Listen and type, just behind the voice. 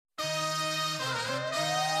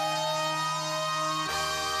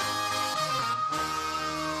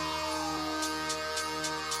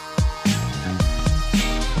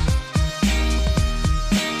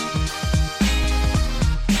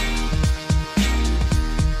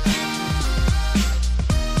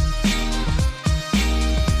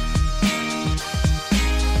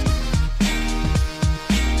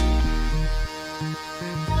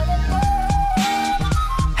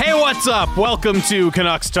What's up? Welcome to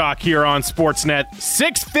Canucks Talk here on Sportsnet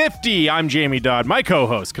 650. I'm Jamie Dodd, my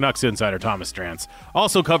co-host, Canucks insider Thomas Drance.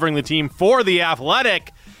 Also covering the team for The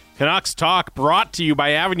Athletic. Canucks Talk brought to you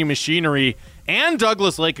by Avenue Machinery and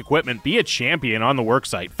Douglas Lake Equipment. Be a champion on the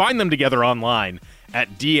worksite. Find them together online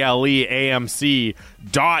at dleamc.com.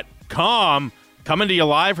 Coming to you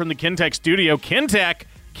live from the Kintec studio. Kintec,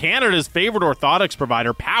 Canada's favorite orthotics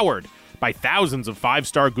provider, powered by thousands of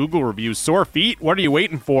five-star Google reviews. Sore feet, what are you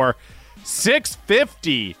waiting for?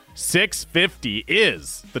 650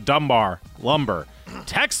 is the Dunbar Lumber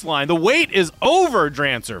text line. The wait is over,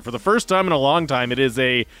 Drancer. For the first time in a long time, it is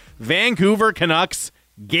a Vancouver Canucks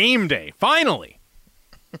game day. Finally.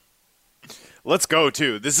 Let's go,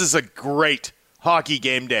 too. This is a great hockey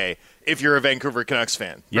game day if you're a Vancouver Canucks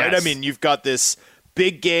fan, right? Yes. I mean, you've got this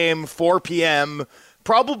big game, 4 p.m.,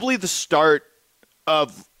 probably the start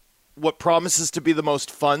of what promises to be the most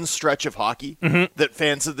fun stretch of hockey that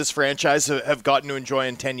fans of this franchise have gotten to enjoy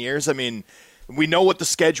in 10 years. I mean, we know what the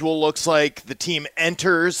schedule looks like. The team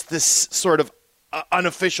enters this sort of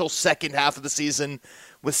unofficial second half of the season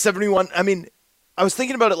with 71. I mean, I was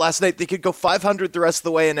thinking about it last night. They could go 500 the rest of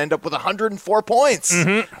the way and end up with 104 points.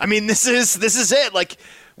 I mean, this is it. Like,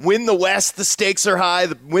 win the West, the stakes are high.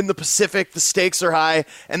 Win the Pacific, the stakes are high.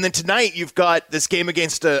 And then tonight you've got this game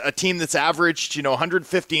against a team that's averaged,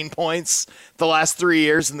 115 points the last 3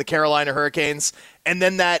 years in the Carolina Hurricanes. And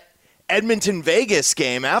then that Edmonton-Vegas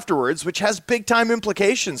game afterwards, which has big-time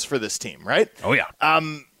implications for this team, right? Oh, yeah.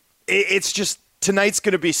 It's just, tonight's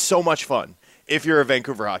going to be so much fun if you're a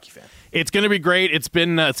Vancouver hockey fan. It's going to be great. It's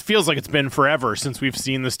been, it feels like it's been forever since we've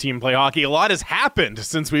seen this team play hockey. A lot has happened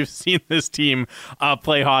since we've seen this team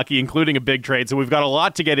play hockey, including a big trade. So we've got a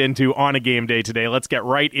lot to get into on a game day today. Let's get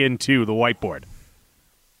right into the whiteboard.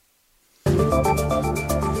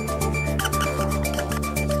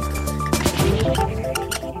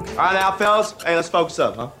 All right now, fellas. Hey, let's focus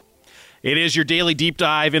up, huh? It is your daily deep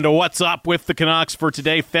dive into what's up with the Canucks for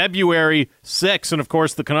today, February 6th. And, of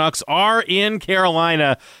course, the Canucks are in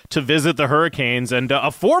Carolina to visit the Hurricanes. And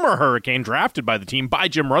a former Hurricane drafted by the team by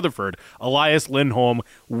Jim Rutherford, Elias Lindholm,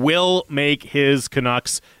 will make his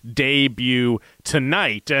Canucks debut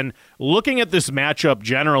tonight. And looking at this matchup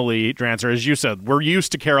generally, Drancer, as you said, we're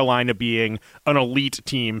used to Carolina being an elite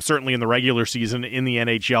team, certainly in the regular season in the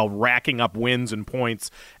NHL, racking up wins and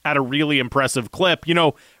points at a really impressive clip.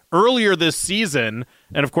 Earlier this season,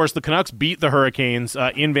 and of course the Canucks beat the Hurricanes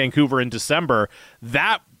in Vancouver in December,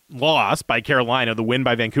 that loss by Carolina, the win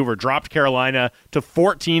by Vancouver, dropped Carolina to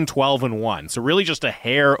 14-12-1. So really just a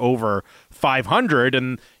hair over 500.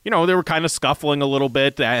 And, they were kind of scuffling a little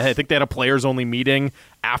bit. I think they had a players-only meeting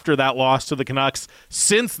after that loss to the Canucks.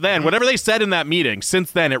 Since then, whatever they said in that meeting,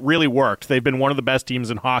 since then it really worked. They've been one of the best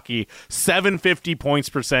teams in hockey, 750 points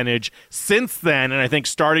percentage since then, and I think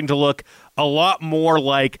starting to look a lot more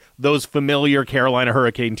like those familiar Carolina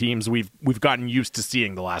Hurricane teams we've gotten used to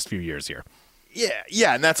seeing the last few years here.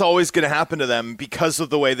 Yeah, and that's always going to happen to them because of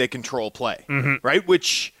the way they control play, right?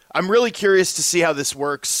 Which I'm really curious to see how this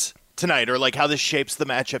works tonight, or like how this shapes the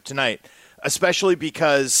matchup tonight, especially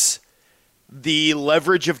because the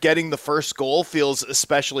leverage of getting the first goal feels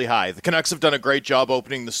especially high. The Canucks have done a great job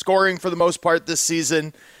opening the scoring for the most part this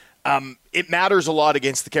season. It matters a lot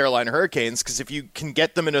against the Carolina Hurricanes because if you can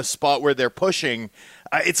get them in a spot where they're pushing,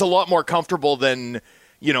 it's a lot more comfortable than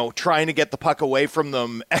trying to get the puck away from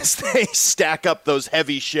them as they stack up those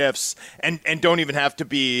heavy shifts and don't even have to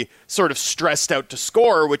be sort of stressed out to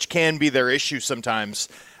score, which can be their issue sometimes,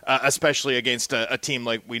 especially against a team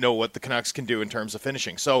like we know what the Canucks can do in terms of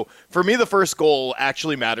finishing. So for me, the first goal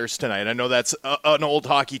actually matters tonight. I know that's an old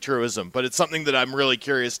hockey truism, but it's something that I'm really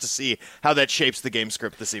curious to see how that shapes the game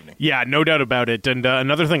script this evening. Yeah, no doubt about it. And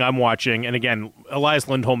another thing I'm watching, and again, Elias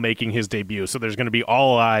Lindholm making his debut, so there's going to be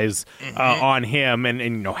all eyes on him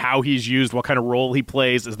and how he's used, what kind of role he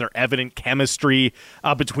plays. Is there evident chemistry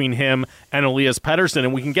between him and Elias Pettersson?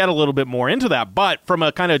 And we can get a little bit more into that. But from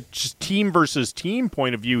a kind of just team versus team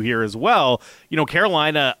point of view here as well,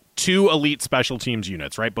 Carolina, two elite special teams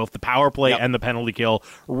units, right? Both the power play and the penalty kill,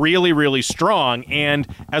 really, really strong. And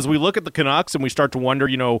as we look at the Canucks and we start to wonder,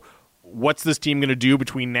 what's this team going to do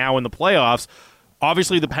between now and the playoffs?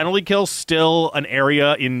 Obviously, the penalty kill still an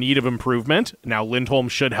area in need of improvement. Now, Lindholm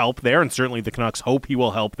should help there, and certainly the Canucks hope he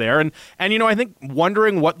will help there. And I think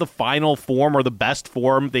wondering what the final form or the best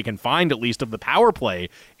form they can find, at least, of the power play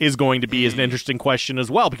is going to be is an interesting question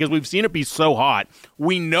as well, because we've seen it be so hot.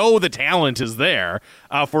 We know the talent is there.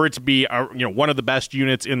 for it to be one of the best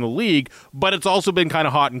units in the league, but it's also been kind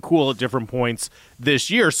of hot and cool at different points this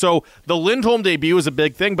year. So the Lindholm debut is a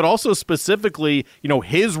big thing, but also specifically,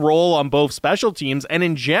 his role on both special teams and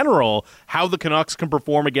in general, how the Canucks can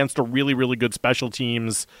perform against a really, really good special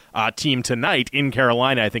teams team tonight in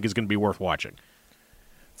Carolina, I think is going to be worth watching.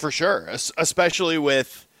 For sure, especially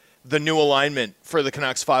with the new alignment for the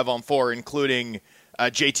Canucks 5-on-4, including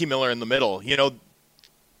JT Miller in the middle.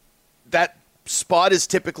 That spot is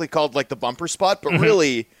typically called like the bumper spot, but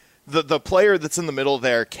really the player that's in the middle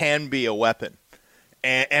there can be a weapon.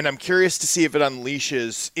 And I'm curious to see if it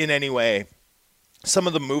unleashes in any way some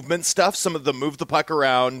of the movement stuff, some of the move the puck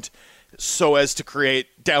around so as to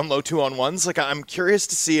create down low 2-on-1s. Like, I'm curious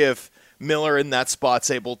to see if Miller in that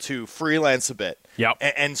spot's able to freelance a bit. Yep.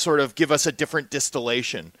 And sort of give us a different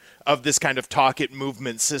distillation of this kind of talk-it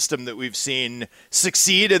movement system that we've seen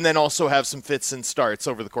succeed and then also have some fits and starts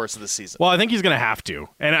over the course of the season. Well, I think he's going to have to.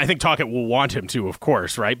 And I think Talkett will want him to, of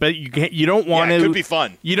course, right? But you don't want to... it could be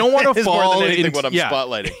fun. You don't want to fall more than anything into what I'm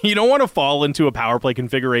spotlighting. You don't want to fall into a power play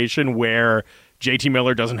configuration where JT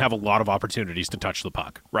Miller doesn't have a lot of opportunities to touch the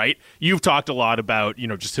puck, right? You've talked a lot about,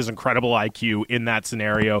 just his incredible IQ in that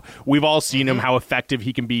scenario. We've all seen him, how effective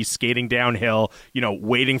he can be skating downhill,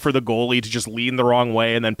 waiting for the goalie to just lean the wrong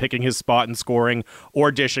way and then picking his spot and scoring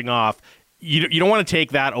or dishing off. You don't want to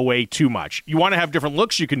take that away too much. You want to have different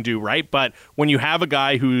looks you can do, right? But when you have a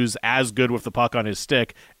guy who's as good with the puck on his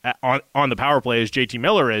stick on the power play as JT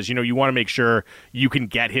Miller is, you want to make sure you can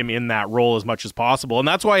get him in that role as much as possible. And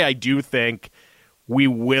that's why I do think we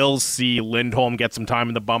will see Lindholm get some time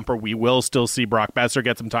in the bumper. We will still see Brock Besser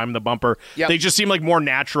get some time in the bumper. Yep. They just seem like more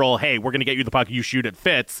natural, hey, we're going to get you the puck, you shoot, it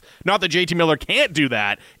fits. Not that JT Miller can't do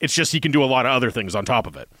that. It's just he can do a lot of other things on top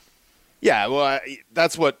of it. Yeah, well,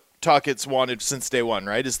 that's what Talkett's wanted since day one,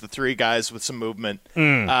 right, is the three guys with some movement,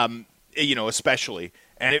 especially.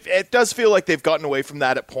 And it does feel like they've gotten away from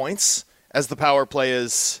that at points as the power play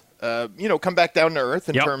is, come back down to earth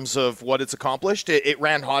in terms of what it's accomplished. It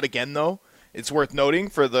ran hot again, though. It's worth noting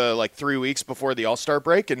for the 3 weeks before the All-Star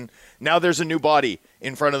break, and now there's a new body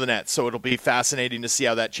in front of the net, so it'll be fascinating to see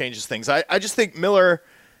how that changes things. I just think Miller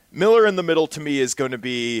in the middle to me is going to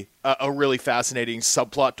be a really fascinating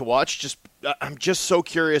subplot to watch. I'm just so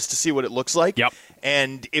curious to see what it looks like,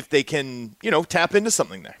 and if they can tap into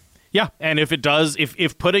something there. Yeah, and if it does,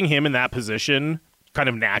 if putting him in that position kind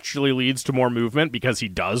of naturally leads to more movement because he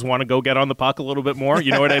does want to go get on the puck a little bit more.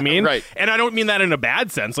 You know what I mean? Right. And I don't mean that in a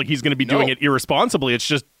bad sense, like he's going to be doing it irresponsibly. It's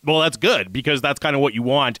just, well, that's good because that's kind of what you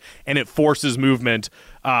want, and it forces movement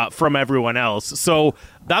from everyone else. So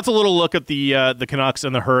that's a little look at the Canucks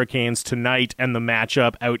and the Hurricanes tonight and the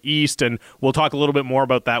matchup out east, and we'll talk a little bit more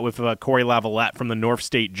about that with Corey Lavalette from the North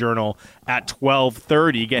State Journal at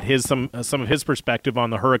 12:30. Get some of his perspective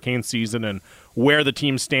on the Hurricane season and where the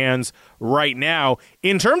team stands right now.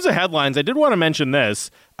 In terms of headlines, I did want to mention this.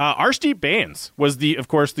 Arshdeep Bains was of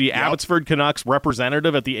course, the Abbotsford Canucks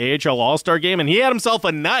representative at the AHL All-Star Game, and he had himself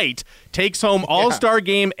a night, takes home All-Star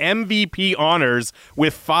Game MVP honors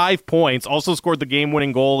with 5 points, also scored the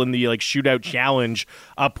game-winning goal in the shootout challenge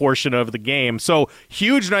portion of the game. So,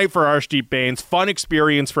 huge night for Arshdeep Bains, fun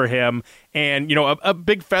experience for him, and, a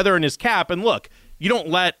big feather in his cap. And look, you don't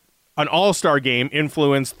let an all-star game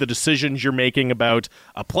influence the decisions you're making about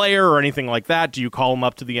a player or anything like that. Do you call him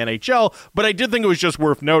up to the NHL? But I did think it was just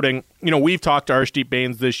worth noting, we've talked to Arshdeep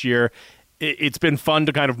Bains this year. It's been fun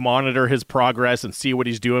to kind of monitor his progress and see what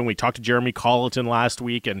he's doing. We talked to Jeremy Colleton last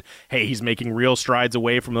week, and hey, he's making real strides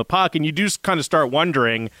away from the puck. And you do kind of start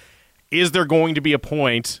wondering, is there going to be a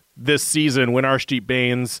point this season when Arshdeep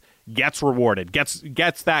Bains gets rewarded, gets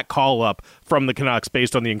that call up from the Canucks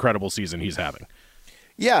based on the incredible season he's having?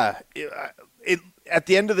 Yeah, at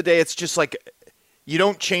the end of the day, it's just like you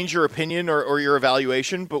don't change your opinion or your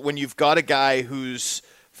evaluation, but when you've got a guy who's,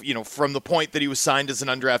 from the point that he was signed as an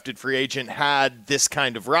undrafted free agent, had this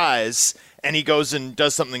kind of rise, and he goes and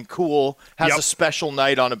does something cool, has a special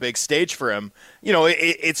night on a big stage for him,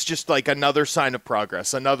 it's just like another sign of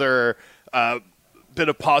progress, another bit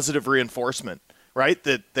of positive reinforcement. Right,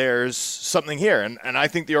 that there's something here, and I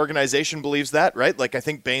think the organization believes that, right? Like, I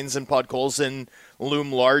think Bains and Podkolzin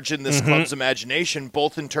loom large in this club's imagination,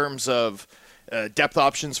 both in terms of depth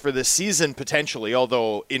options for this season, potentially,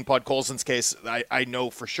 although in Podkolzin's case, I know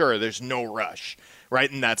for sure there's no rush,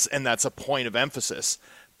 right? And that's a point of emphasis.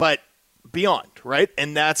 But beyond, right?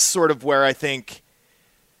 And that's sort of where I think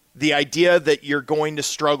the idea that you're going to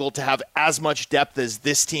struggle to have as much depth as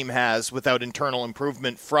this team has without internal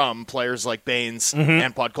improvement from players like Bains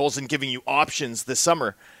and Podkolzin giving you options this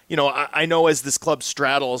summer. I know as this club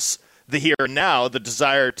straddles the here and now, the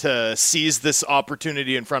desire to seize this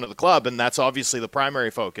opportunity in front of the club, and that's obviously the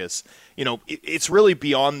primary focus. It's really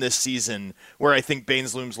beyond this season where I think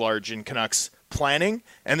Baines looms large in Canucks planning,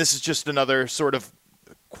 and this is just another sort of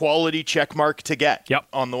quality check mark to get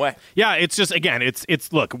on the way. Yeah, it's just, again,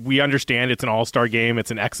 it's look, we understand it's an all-star game, it's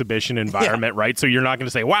an exhibition environment, right? So you're not going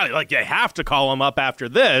to say, wow, like, you have to call him up after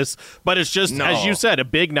this, but it's just, as you said, a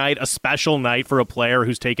big night, a special night for a player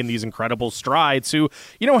who's taken these incredible strides, who,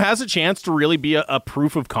 has a chance to really be a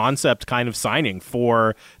proof of concept kind of signing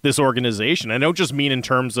for this organization. I don't just mean in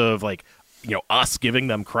terms of, like, us giving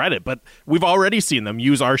them credit, but we've already seen them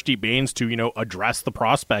use Arshdeep Baines to, address the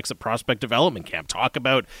prospects at prospect development camp, talk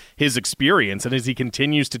about his experience. And as he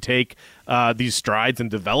continues to take these strides and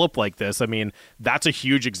develop like this, I mean, that's a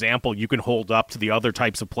huge example you can hold up to the other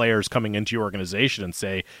types of players coming into your organization and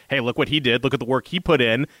say, hey, look what he did, look at the work he put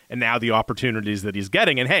in, and now the opportunities that he's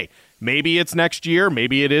getting. And hey, maybe it's next year,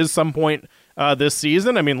 maybe it is some point this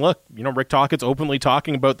season. I mean, look, Rick Tocchet's openly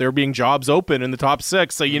talking about there being jobs open in the top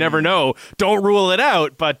 6, so you never know. Don't rule it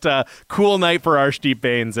out, but cool night for Arshdeep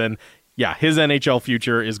Baines, and yeah, his NHL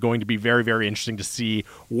future is going to be very, very interesting to see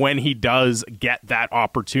when he does get that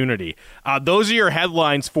opportunity. Those are your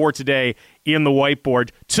headlines for today in the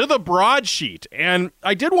Whiteboard. To the broadsheet, and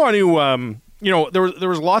I did want to, there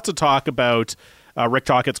was lots of talk about Rick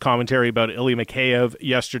Tocchet's commentary about Ilya Mikheyev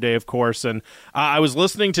yesterday, of course, and I was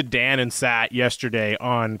listening to Dan and Sat yesterday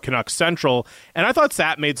on Canucks Central, and I thought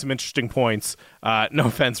Sat made some interesting points. No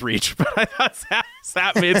offense, Reach, but I thought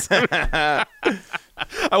Sat made some...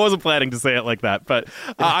 I wasn't planning to say it like that, but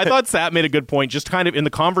I thought Sat made a good point, just kind of in the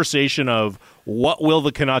conversation of what will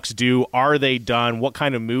the Canucks do? Are they done? What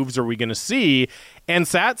kind of moves are we going to see? And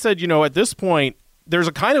Sat said, at this point, there's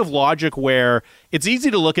a kind of logic where it's easy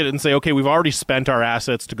to look at it and say, okay, we've already spent our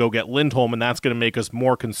assets to go get Lindholm, and that's going to make us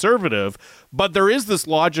more conservative. But there is this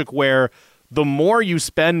logic where the more you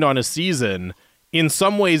spend on a season, in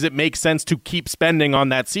some ways it makes sense to keep spending on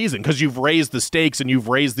that season because you've raised the stakes and you've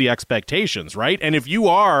raised the expectations, right? And if you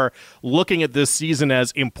are looking at this season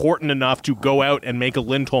as important enough to go out and make a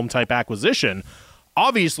Lindholm-type acquisition,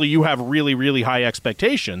 obviously you have really, really high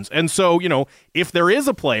expectations. And so, if there is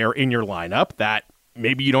a player in your lineup that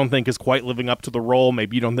maybe you don't think is quite living up to the role,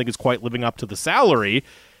 maybe you don't think is quite living up to the salary,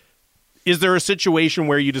 is there a situation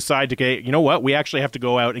where you decide to, okay, you know what, we actually have to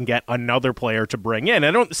go out and get another player to bring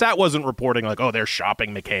in? Sat wasn't reporting like, oh, they're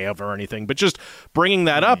shopping Mikheyev or anything, but just bringing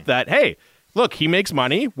that up that, hey, look, he makes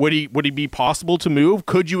money. Would he be possible to move?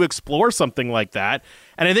 Could you explore something like that?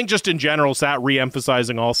 And I think just in general, Sat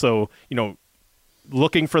re-emphasizing also,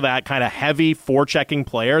 looking for that kind of heavy forechecking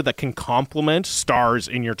player that can complement stars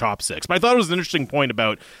in your top 6. But I thought it was an interesting point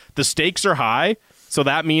about the stakes are high, so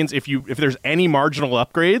that means if there's any marginal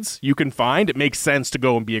upgrades you can find, it makes sense to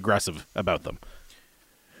go and be aggressive about them.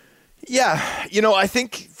 Yeah, I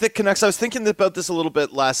think the Canucks, I was thinking about this a little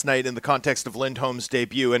bit last night in the context of Lindholm's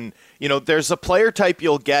debut, and, there's a player type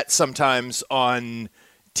you'll get sometimes on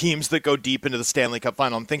teams that go deep into the Stanley Cup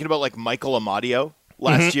final. I'm thinking about like Michael Amadio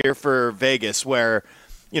last year for Vegas, where,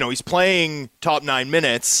 he's playing top 9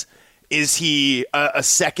 minutes. Is he a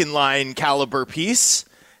second line caliber piece?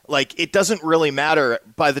 Like, it doesn't really matter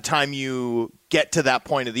by the time you get to that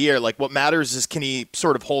point of the year. Like, what matters is, can he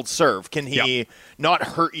sort of hold serve? Can he not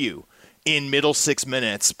hurt you in middle 6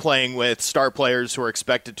 minutes playing with star players who are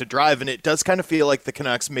expected to drive? And it does kind of feel like the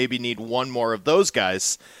Canucks maybe need one more of those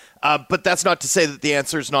guys. But that's not to say that the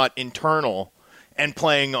answer is not internal and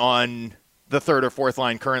playing on the third or fourth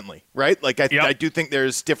line currently, right? Like, I do think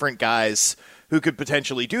there's different guys who could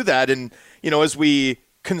potentially do that. And, as we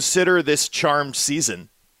consider this charmed season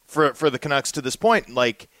for the Canucks to this point,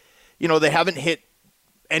 like, they haven't hit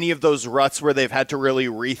any of those ruts where they've had to really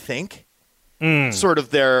rethink sort of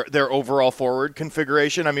their overall forward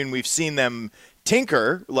configuration. I mean, we've seen them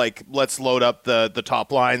tinker, like, let's load up the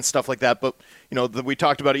top line, stuff like that. But, we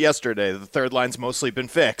talked about it yesterday. The third line's mostly been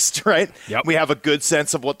fixed, right? Yep. We have a good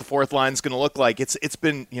sense of what the fourth line's going to look like. It's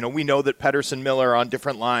been, we know that Pettersson Miller on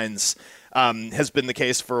different lines has been the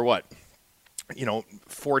case for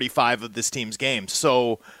 45 of this team's games.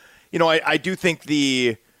 So, I do think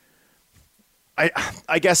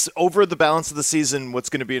I guess over the balance of the season, what's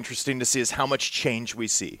going to be interesting to see is how much change we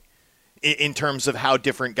see in terms of how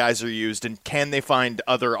different guys are used, and can they find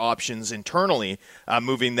other options internally,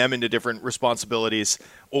 moving them into different responsibilities,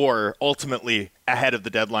 or ultimately ahead of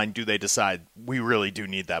the deadline, do they decide we really do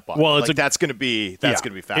need that body? Well, that's going to be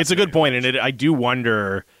fascinating. It's a good point, and I do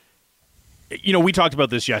wonder we talked about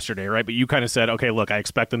this yesterday, right? But you kind of said, okay, look, I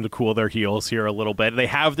expect them to cool their heels here a little bit. They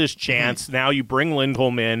have this chance. Now you bring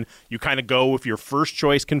Lindholm in. You kind of go with your first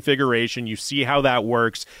choice configuration. You see how that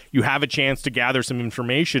works. You have a chance to gather some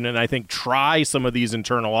information and I think try some of these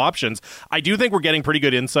internal options. I do think we're getting pretty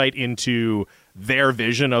good insight into their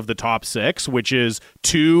vision of the top six, which is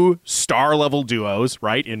 2 star-level duos,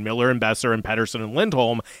 right, in Miller and Besser and Pettersson and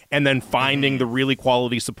Lindholm, and then finding the really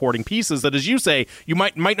quality supporting pieces that, as you say, you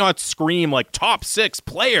might not scream like top 6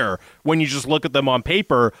 player when you just look at them on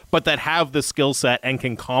paper, but that have the skill set and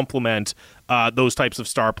can complement those types of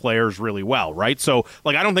star players really well, right? So,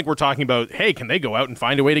 like, I don't think we're talking about, hey, can they go out and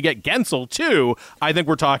find a way to get Gensel too? I think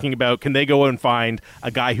we're talking about, can they go out and find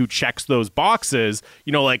a guy who checks those boxes,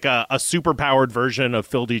 like a super-powered version of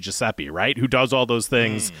Phil DiGiuseppe, right? Who does all those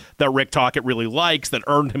things that Rick Tocchet really likes, that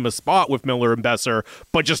earned him a spot with Miller and Besser,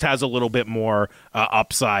 but just has a little bit more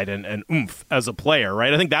upside and oomph as a player,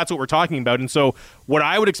 right? I think that's what we're talking about. And so what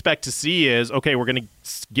I would expect to see is, okay, we're going to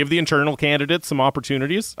give the internal candidates some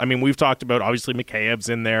opportunities. I mean, we've talked about, obviously, Mikheyev's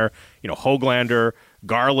in there, Höglander,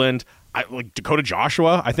 Garland, like Dakota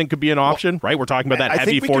Joshua, I think could be an option, right? We're talking about that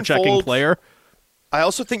heavy forechecking player. I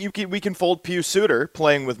also think we can fold Pius Suter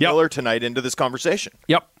playing with Miller tonight into this conversation.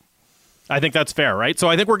 Yep. I think that's fair, right? So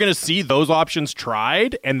I think we're going to see those options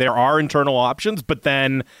tried, and there are internal options, but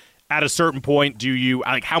then at a certain point,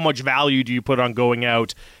 how much value do you put on going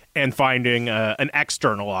out and finding an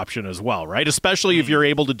external option as well, right? Especially if you're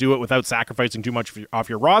able to do it without sacrificing too much off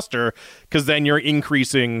your roster, because then you're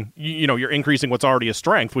increasing, you're increasing what's already a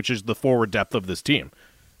strength, which is the forward depth of this team.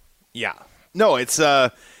 Yeah. No, it's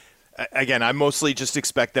again, I mostly just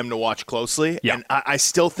expect them to watch closely, and I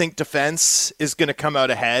still think defense is going to come out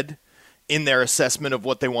ahead in their assessment of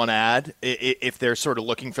what they want to add if they're sort of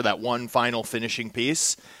looking for that one final finishing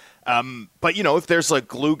piece. But, if there's a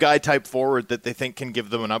glue guy type forward that they think can give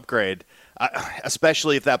them an upgrade,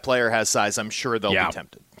 especially if that player has size, I'm sure they'll be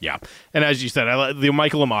tempted. Yeah. And as you said, the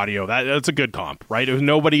Michael Amadio, that's a good comp, right? If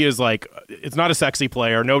nobody is like, it's not a sexy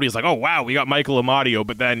player. Nobody's like, oh, wow, we got Michael Amadio,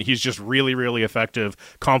 but then he's just really, really effective,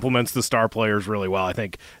 complements the star players really well. I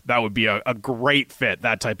think that would be a great fit,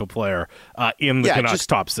 that type of player, in the Canucks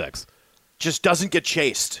top 6. Just doesn't get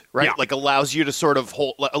chased, right? Yeah. Like allows you to sort of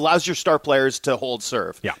allows your star players to hold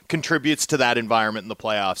serve. Yeah. Contributes to that environment in the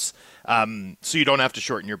playoffs. So you don't have to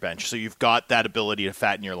shorten your bench. So you've got that ability to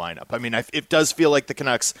fatten your lineup. I mean, it does feel like the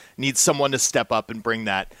Canucks need someone to step up and bring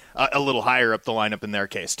that a little higher up the lineup in their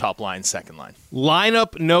case, top line, second line.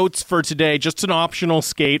 Lineup notes for today, just an optional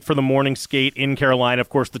skate for the morning skate in Carolina. Of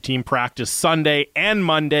course, the team practiced Sunday and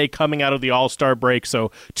Monday coming out of the All-Star break.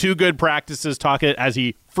 So 2 good practices. Tocchet, as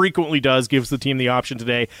he frequently does, gives the team the option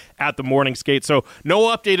today at the morning skate. So no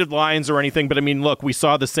updated lines or anything, but I mean, look, we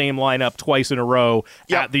saw the same lineup twice in a row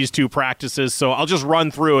at these 2 practices. So I'll just run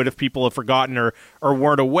through it if people have forgotten or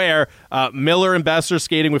weren't aware. Miller and Besser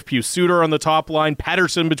skating with Pius Suter on the top line,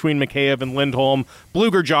 Pettersson between Mikheyev and Lindholm,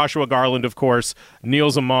 Blueger, Joshua, Garland, of course,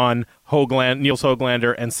 Niels Amon, Niels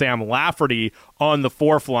Höglander, and Sam Lafferty on the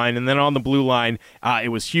 4th line. And then on the blue line, it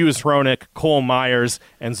was Hughes, Hronik, Cole Myers,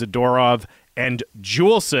 and Zadorov and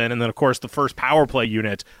Juleson, and then, of course, the first power play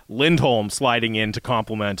unit, Lindholm, sliding in to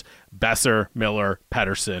complement Besser, Miller,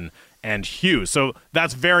 Pettersson, and Hughes. So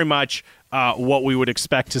that's very much what we would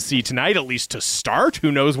expect to see tonight, at least to start.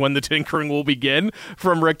 Who knows when the tinkering will begin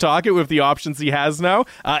from Rick Tocchet with the options he has now.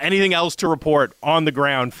 Anything else to report on the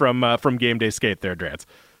ground from game day skate there, Drance?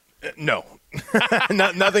 No.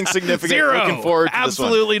 Nothing significant. 0. Looking forward to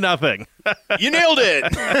Absolutely this one. Nothing. You nailed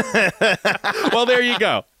it. Well, there you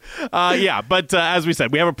go. But as we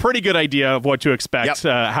said, we have a pretty good idea of what to expect,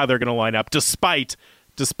 how they're going to line up, despite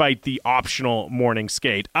the optional morning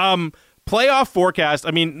skate. Playoff forecast,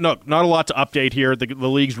 I mean, look, not a lot to update here. The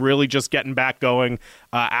league's really just getting back going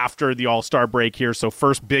after the All-Star break here, so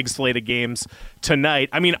first big slate of games tonight.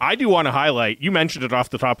 I mean, I do want to highlight, you mentioned it off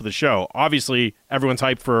the top of the show, obviously everyone's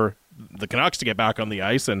hyped for the Canucks to get back on the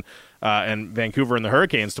ice and Vancouver and the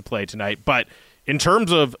Hurricanes to play tonight, but in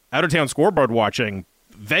terms of out-of-town scoreboard watching,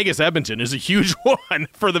 Vegas-Edmonton is a huge one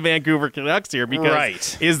for the Vancouver Canucks here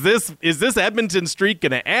because is this Edmonton streak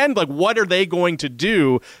going to end? Like, what are they going to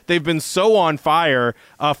do? They've been so on fire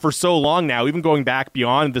for so long now, even going back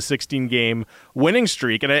beyond the 16-game winning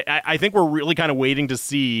streak. And I think we're really kind of waiting to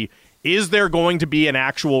see, is there going to be an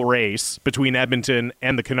actual race between Edmonton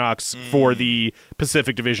and the Canucks for the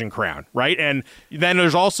Pacific Division crown, right? And then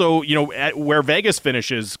there's also, where Vegas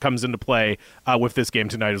finishes comes into play with this game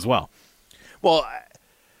tonight as well. Well,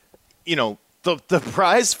 the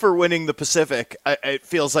prize for winning the Pacific, it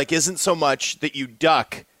feels like, isn't so much that you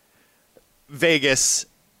duck Vegas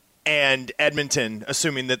and Edmonton,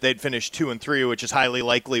 assuming that they'd finish 2-3, which is highly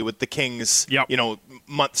likely with the Kings,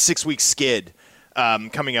 6-week skid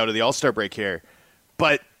coming out of the All-Star break here.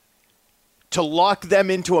 But to lock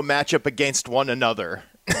them into a matchup against one another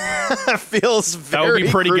feels very that would be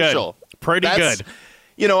pretty crucial. Good. Pretty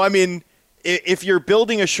good. If you're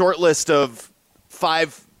building a short list of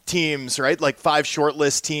 5 teams, right? Like 5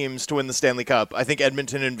 shortlist teams to win the Stanley Cup, I think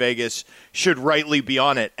Edmonton and Vegas should rightly be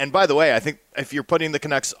on it. And by the way, I think if you're putting the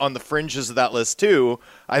Canucks on the fringes of that list too,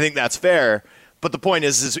 I think that's fair. But the point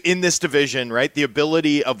is in this division, right, the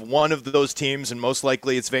ability of one of those teams, and most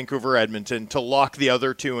likely it's Vancouver or Edmonton, to lock the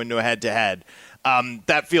other two into a head-to-head,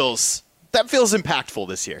 that feels impactful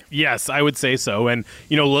this year. Yes, I would say so. And,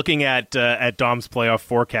 looking at Dom's playoff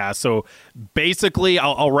forecast, so basically,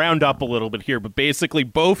 I'll round up a little bit here, but basically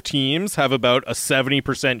both teams have about a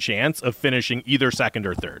 70% chance of finishing either second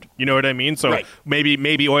or third. You know what I mean? So right.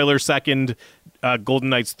 maybe Oilers second, Golden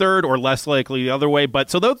Knights third, or less likely the other way. But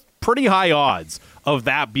so those pretty high odds of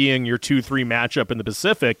that being your 2-3 matchup in the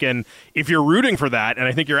Pacific. And if you're rooting for that, and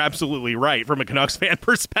I think you're absolutely right from a Canucks fan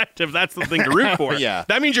perspective, that's the thing to root for. Yeah.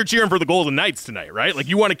 That means you're cheering for the Golden Knights tonight, right? Like,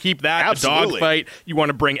 you want to keep that a dogfight. You want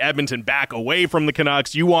to bring Edmonton back away from the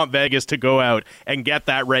Canucks. You want Vegas to go out and get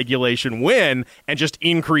that regulation win and just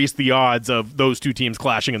increase the odds of those two teams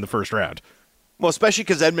clashing in the first round. Well, especially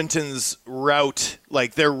because Edmonton's route,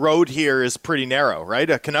 like their road here is pretty narrow, right?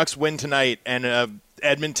 A Canucks win tonight and a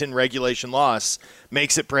Edmonton regulation loss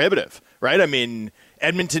makes it prohibitive, right? I mean,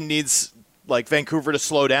 Edmonton needs like Vancouver to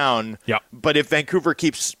slow down. Yeah. But if Vancouver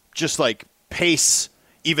keeps just like pace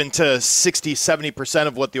even to 60-70%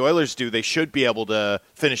 of what the Oilers do, they should be able to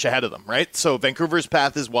finish ahead of them, right? So Vancouver's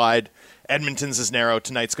path is wide. Edmonton's is narrow.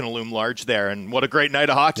 Tonight's going to loom large there. And what a great night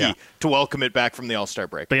of hockey to welcome it back from the All-Star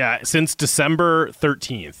break. But yeah, since December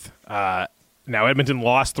 13th, now Edmonton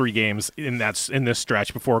lost 3 games in this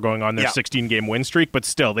stretch before going on their 16-game win streak, but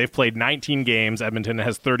still, they've played 19 games. Edmonton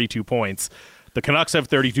has 32 points. The Canucks have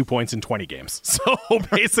 32 points in 20 games. So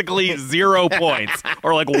basically 0 points,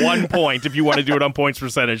 or like 1 point if you want to do it on points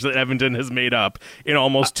percentage, that Edmonton has made up in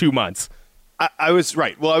almost 2 months. I was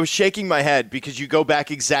right. Well, I was shaking my head because you go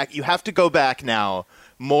back you have to go back now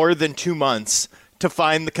more than 2 months to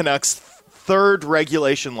find the Canucks' 3rd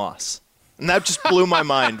regulation loss. And that just blew my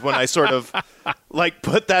mind when I sort of like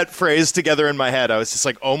put that phrase together in my head. I was just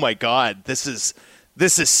like, oh my God, this is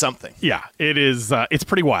something. Yeah, it is. It's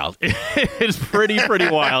pretty wild. It's pretty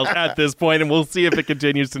wild at this point, and we'll see if it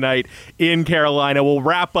continues tonight in Carolina. We'll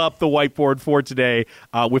wrap up the whiteboard for today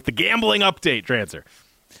with the gambling update, Transer.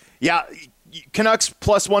 Yeah, Canucks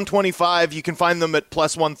plus 125. You can find them at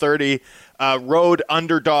plus 130. Road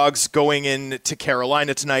underdogs going into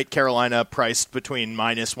Carolina tonight. Carolina priced between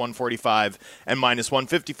minus 145 and minus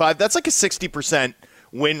 155. That's like a 60%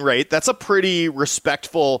 win rate. That's a pretty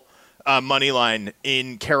respectful money line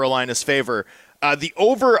in Carolina's favor. The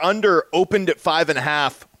over-under opened at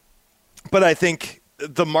 5.5, but I think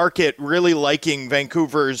the market really liking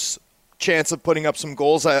Vancouver's chance of putting up some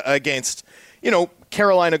goals against,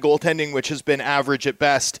 Carolina goaltending, which has been average at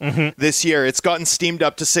best this year. It's gotten steamed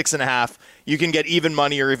up to 6.5. You can get even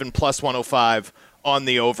money or even plus 105 on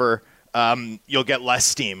the over. You'll get less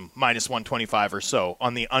steam, minus 125 or so,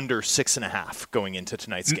 on the under 6.5 going into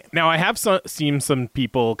tonight's game. Now, I have seen some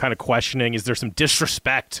people kind of questioning, is there some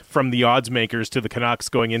disrespect from the odds makers to the Canucks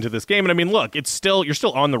going into this game? And I mean, look, you're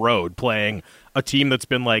still on the road playing a team that's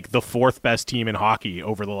been like the 4th best team in hockey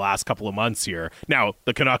over the last couple of months here. Now,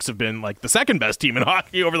 the Canucks have been like the 2nd best team in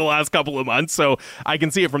hockey over the last couple of months, so I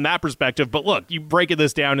can see it from that perspective. But look, you break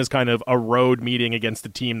this down as kind of a road meeting against a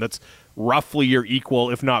team that's roughly your equal,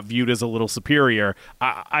 if not viewed as a little superior.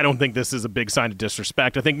 I don't think this is a big sign of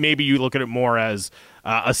disrespect. I think maybe you look at it more as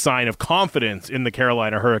a sign of confidence in the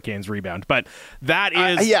Carolina Hurricanes rebound. But that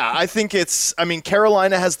is... I think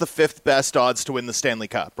Carolina has the 5th best odds to win the Stanley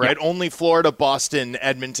Cup, right? Yeah. Only Florida, Boston,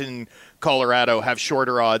 Edmonton, Colorado have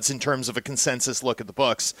shorter odds in terms of a consensus look at the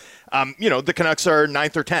books. The Canucks are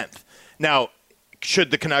 9th or 10th. Now,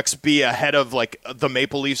 should the Canucks be ahead of like the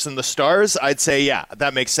Maple Leafs and the Stars? I'd say, yeah,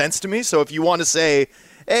 that makes sense to me. So if you want to say,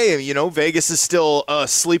 hey, Vegas is still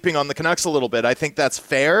sleeping on the Canucks a little bit, I think that's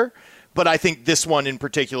fair. But I think this one in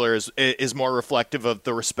particular is more reflective of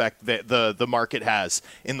the respect that the market has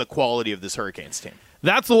in the quality of this Hurricanes team.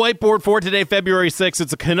 That's the whiteboard for today, February 6th.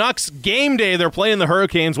 It's a Canucks game day. They're playing the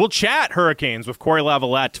Hurricanes. We'll chat Hurricanes with Corey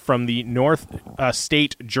Lavalette from the North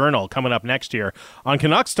State Journal coming up next year on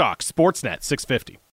Canucks Talk, Sportsnet 650.